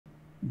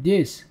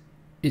This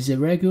is a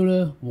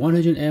regular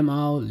 100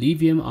 mAh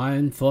lithium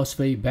iron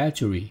phosphate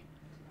battery,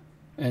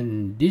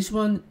 and this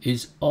one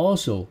is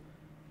also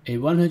a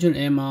 100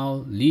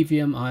 mAh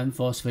lithium iron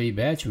phosphate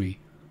battery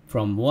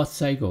from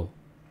Wattcycle,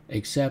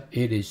 except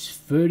it is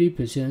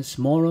 30%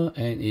 smaller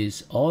and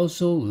is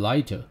also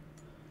lighter.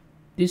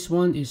 This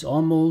one is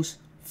almost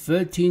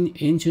 13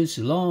 inches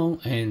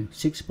long and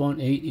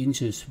 6.8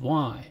 inches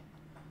wide.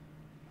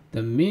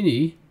 The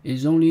mini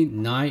is only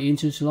 9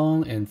 inches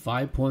long and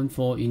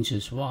 5.4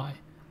 inches wide.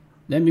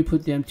 Let me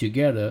put them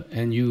together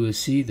and you will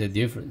see the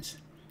difference.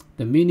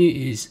 The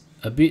mini is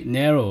a bit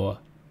narrower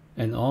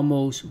and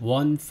almost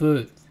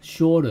 1/3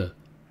 shorter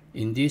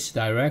in this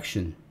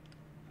direction.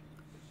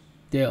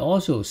 They are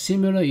also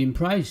similar in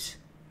price.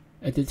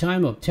 At the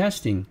time of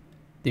testing,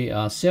 they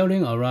are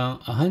selling around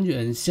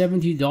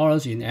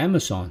 $170 in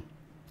Amazon.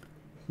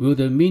 Will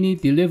the mini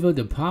deliver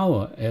the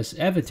power as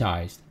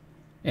advertised?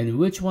 And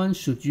which one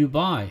should you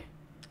buy?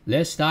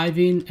 Let's dive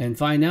in and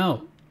find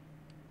out.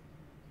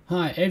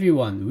 Hi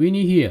everyone,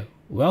 Winnie here.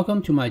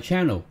 Welcome to my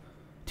channel.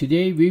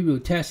 Today we will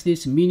test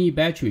this mini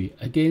battery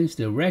against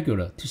the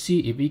regular to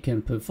see if it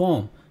can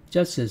perform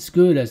just as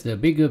good as the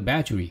bigger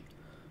battery.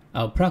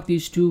 I'll plug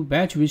these two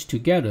batteries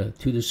together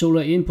to the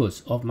solar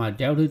inputs of my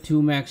Delta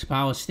 2 Max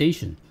power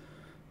station.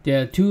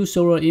 There are two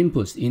solar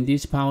inputs in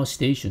this power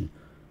station.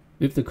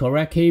 With the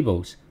correct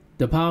cables,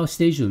 the power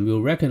station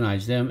will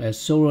recognize them as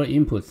solar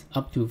inputs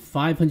up to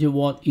 500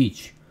 watt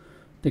each.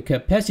 The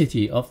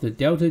capacity of the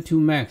Delta 2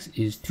 Max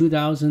is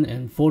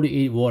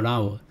 2048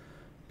 watt-hour.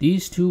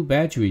 These two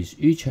batteries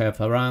each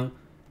have around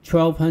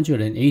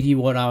 1280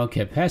 watt-hour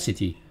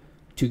capacity.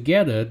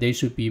 Together, they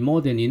should be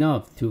more than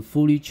enough to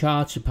fully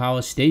charge the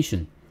power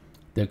station.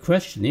 The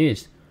question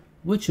is,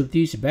 which of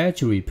these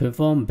batteries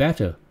perform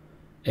better?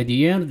 At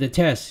the end of the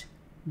test,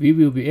 we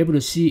will be able to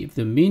see if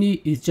the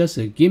mini is just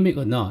a gimmick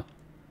or not.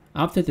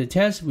 After the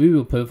test, we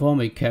will perform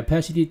a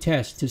capacity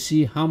test to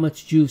see how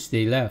much juice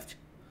they left.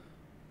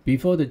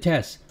 Before the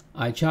test,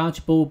 I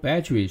charged both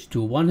batteries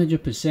to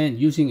 100%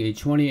 using a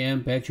 20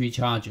 amp battery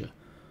charger.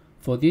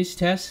 For this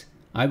test,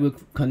 I will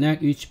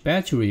connect each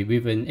battery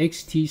with an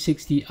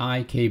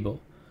XT60i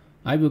cable.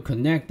 I will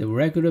connect the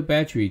regular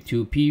battery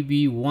to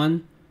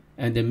PV1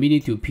 and the mini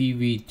to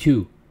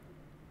PV2.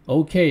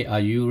 Okay, are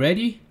you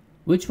ready?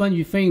 Which one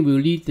you think will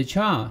lead the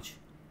charge?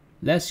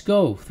 Let's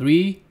go.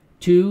 3,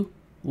 2,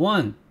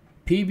 1.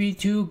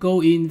 PV2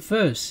 go in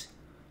first.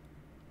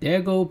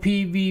 There go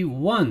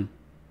PV1.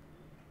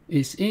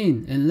 It's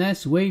in, and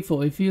let's wait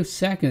for a few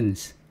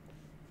seconds.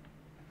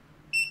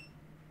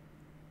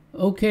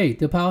 Okay,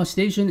 the power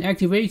station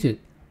activated.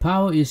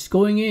 Power is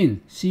going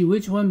in. See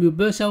which one will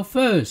burst out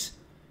first.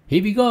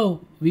 Here we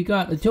go. We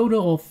got a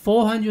total of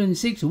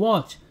 406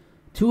 watts.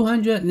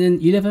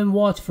 211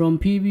 watts from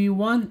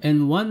PV1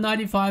 and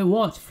 195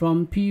 watts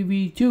from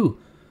PV2.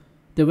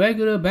 The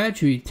regular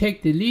battery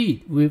take the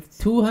lead with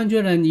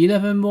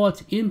 211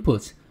 watt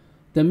inputs.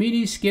 The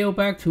mini scale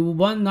back to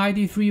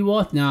 193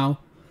 watt now.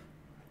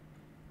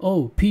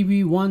 Oh,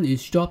 PV1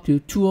 is dropped to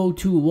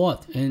 202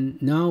 watt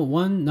and now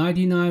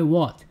 199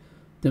 watt.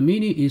 The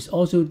mini is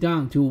also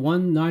down to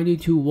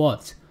 192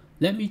 watts.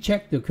 Let me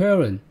check the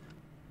current.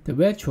 The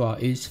retro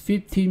is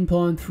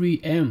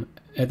 15.3 amp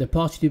at the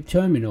positive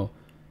terminal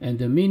and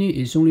the mini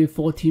is only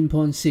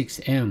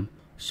 14.6 amp.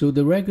 So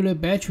the regular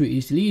battery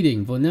is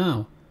leading for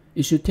now.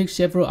 It should take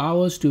several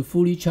hours to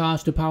fully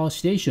charge the power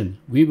station.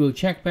 We will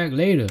check back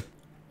later.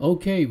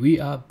 Okay, we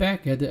are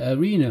back at the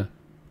arena.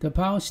 The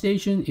power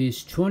station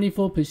is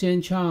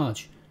 24%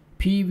 charged.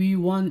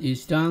 PV1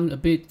 is down a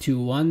bit to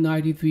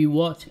 193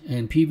 watt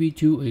and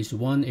PV2 is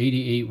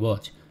 188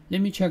 watt.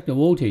 Let me check the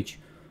voltage.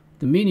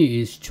 The mini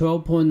is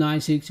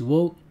 12.96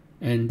 volt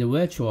and the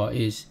retro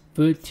is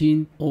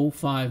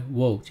 1305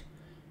 volt.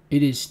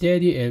 It is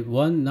steady at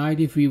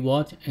 193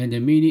 watt and the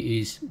mini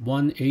is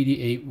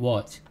 188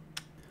 watt.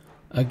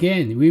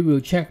 Again, we will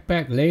check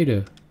back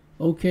later.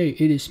 Okay,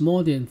 it is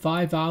more than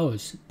 5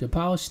 hours. The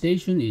power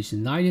station is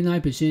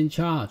 99%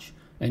 charged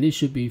and it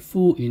should be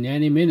full in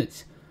any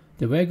minutes.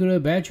 The regular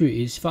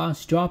battery is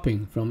fast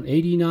dropping from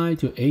 89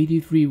 to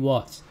 83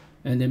 watts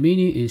and the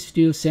mini is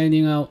still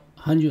sending out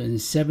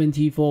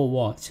 174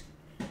 watts.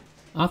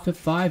 After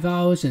 5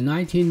 hours and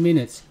 19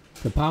 minutes,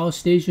 the power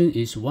station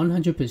is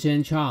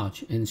 100%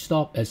 charged and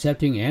stopped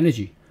accepting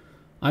energy.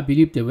 I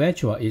believe the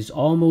retro is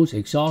almost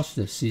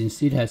exhausted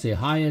since it has a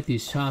higher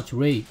discharge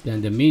rate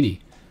than the mini,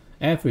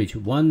 average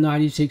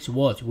 196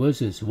 watts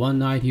versus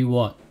 190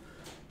 watt.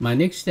 My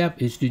next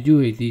step is to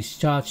do a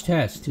discharge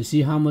test to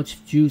see how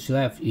much juice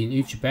left in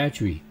each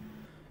battery.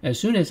 As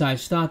soon as I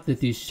start the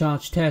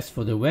discharge test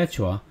for the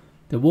retro,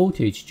 the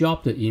voltage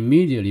dropped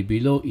immediately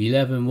below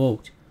 11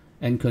 volt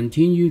and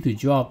continued to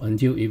drop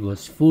until it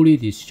was fully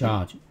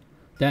discharged.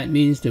 That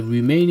means the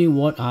remaining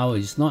watt hour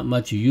is not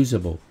much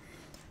usable.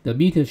 The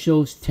meter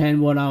shows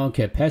 10 watt-hour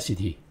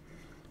capacity.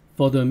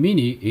 For the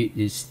mini, it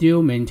is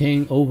still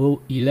maintaining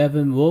over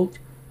 11 volt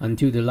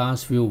until the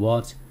last few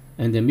watts,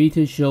 and the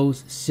meter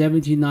shows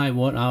 79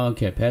 watt-hour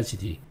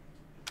capacity.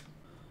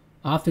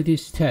 After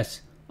this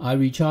test, I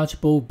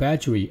recharged both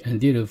batteries and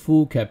did a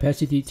full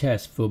capacity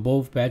test for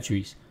both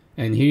batteries,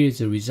 and here is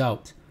the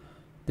result.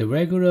 The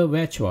regular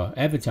Wattcycle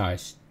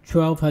advertised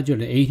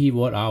 1280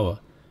 watt-hour,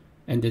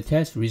 and the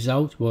test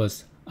result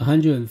was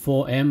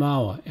 104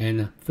 mAh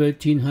and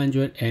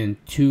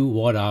 1302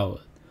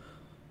 watt-hour.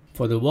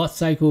 For the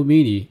Wattcycle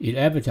Mini, it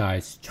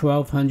advertised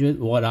 1200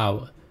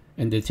 watt-hour,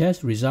 and the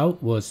test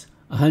result was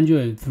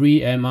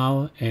 103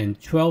 mAh and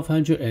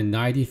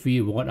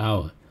 1293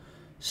 watt-hour,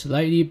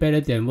 slightly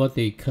better than what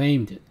they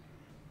claimed.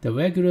 The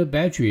regular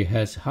battery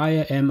has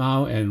higher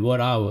mAh and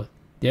watt-hour,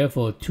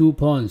 therefore 2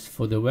 points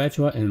for the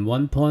Wattcycle and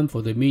 1 point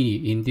for the Mini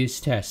in this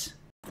test.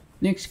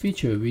 Next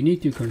feature we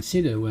need to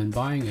consider when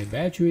buying a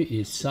battery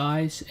is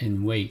size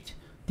and weight.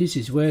 This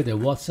is where the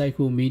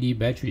Wattcycle Mini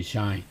battery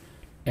shine.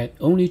 At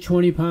only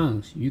 20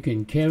 pounds, you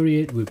can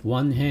carry it with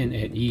one hand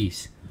at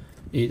ease.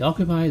 It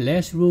occupies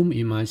less room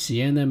in my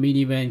Sienna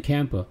minivan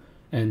camper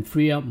and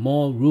free up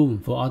more room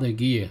for other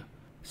gear.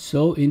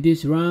 So in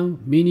this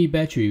round, Mini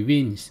battery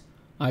wins.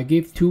 I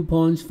give 2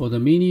 points for the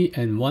Mini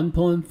and 1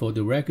 point for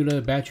the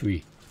regular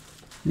battery.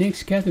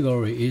 Next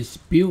category is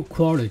build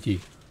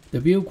quality.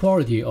 The build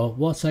quality of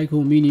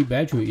Wattcycle Mini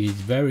battery is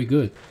very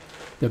good.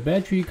 The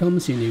battery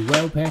comes in a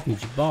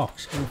well-packaged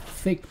box with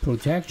thick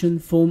protection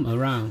foam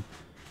around.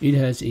 It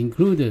has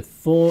included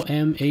 4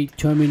 M8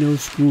 terminal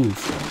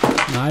screws,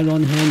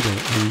 nylon handle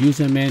and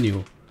user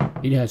manual.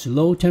 It has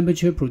low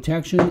temperature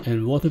protection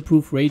and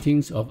waterproof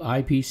ratings of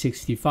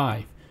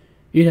IP65.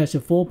 It has a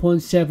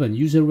 4.7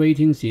 user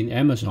ratings in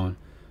Amazon.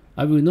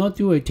 I will not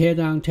do a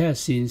teardown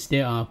test since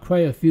there are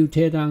quite a few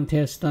teardown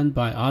tests done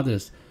by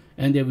others,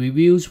 and the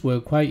reviews were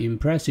quite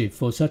impressive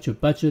for such a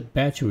budget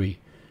battery.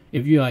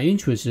 If you are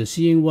interested in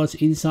seeing what's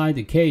inside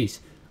the case,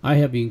 I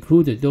have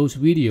included those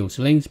videos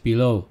links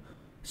below.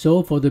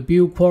 So for the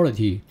build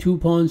quality, 2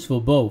 points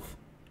for both.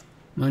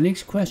 My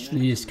next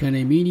question is, can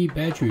a Mini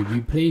battery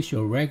replace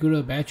your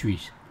regular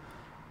batteries?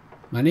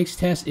 My next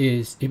test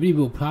is if it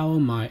will power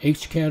my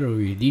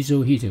H-calorie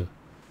diesel heater.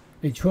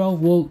 A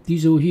 12-volt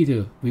diesel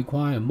heater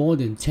requires more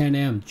than 10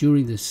 amps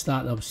during the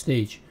startup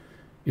stage.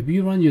 If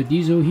you run your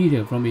diesel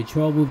heater from a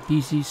 12-volt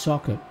DC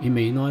socket, it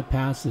may not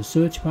pass the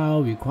surge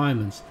power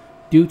requirements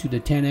due to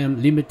the 10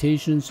 amp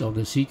limitations of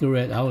the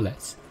cigarette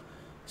outlets.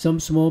 Some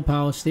small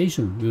power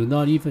stations will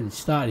not even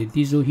start a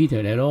diesel heater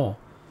at all.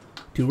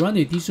 To run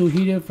a diesel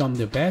heater from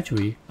the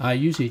battery, I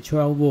use a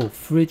 12-volt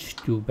fridge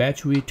to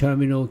battery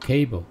terminal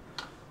cable.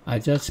 I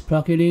just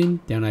plug it in,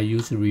 then I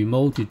use the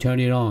remote to turn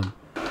it on.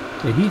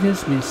 The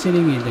heater's been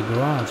sitting in the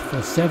garage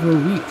for several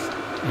weeks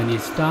and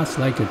it starts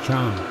like a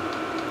charm.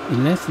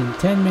 In less than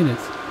 10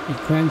 minutes, it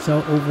cranks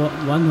out over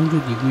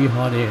 100-degree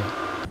hot air.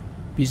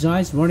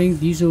 Besides running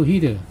diesel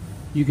heater,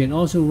 you can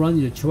also run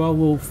your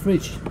 12-volt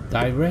fridge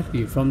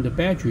directly from the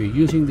battery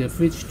using the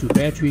fridge to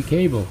battery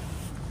cable.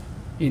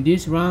 In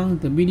this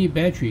round, the Mini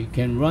battery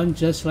can run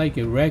just like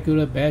a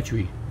regular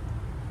battery.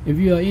 If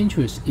you are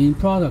interested in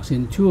products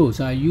and tools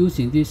I use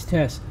in this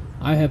test,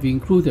 I have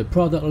included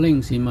product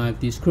links in my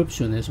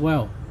description as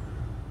well.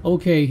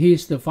 Okay,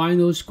 here's the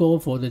final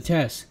score for the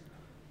test.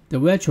 The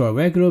Wattcycle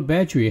regular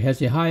battery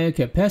has a higher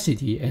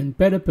capacity and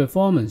better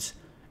performance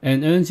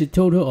and earns a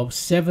total of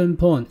 7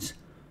 points.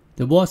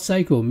 The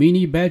Wattcycle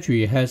Mini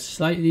battery has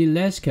slightly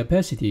less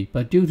capacity,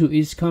 but due to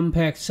its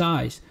compact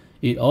size,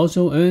 it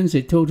also earns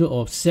a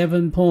total of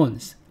 7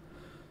 points.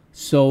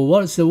 So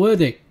what's the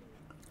verdict?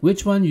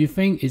 Which one you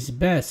think is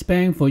best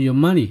bang for your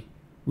money?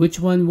 Which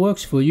one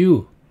works for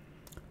you?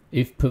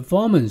 If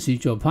performance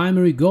is your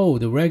primary goal,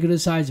 the regular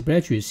size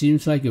battery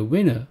seems like a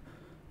winner.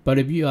 But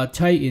if you are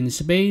tight in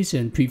space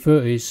and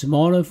prefer a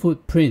smaller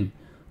footprint,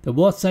 the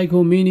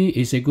Wattcycle Mini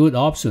is a good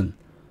option.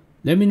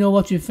 Let me know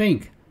what you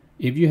think.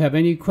 If you have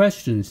any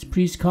questions,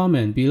 please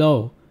comment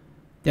below.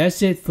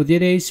 That's it for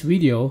today's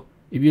video.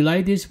 If you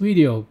like this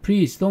video,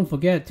 please don't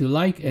forget to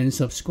like and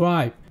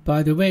subscribe.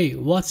 By the way,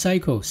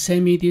 Wattcycle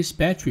sent me this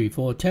battery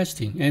for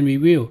testing and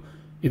review.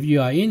 If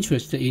you are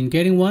interested in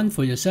getting one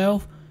for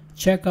yourself,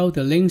 check out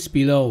the links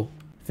below.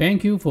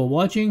 Thank you for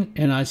watching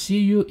and I'll see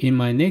you in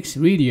my next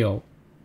video.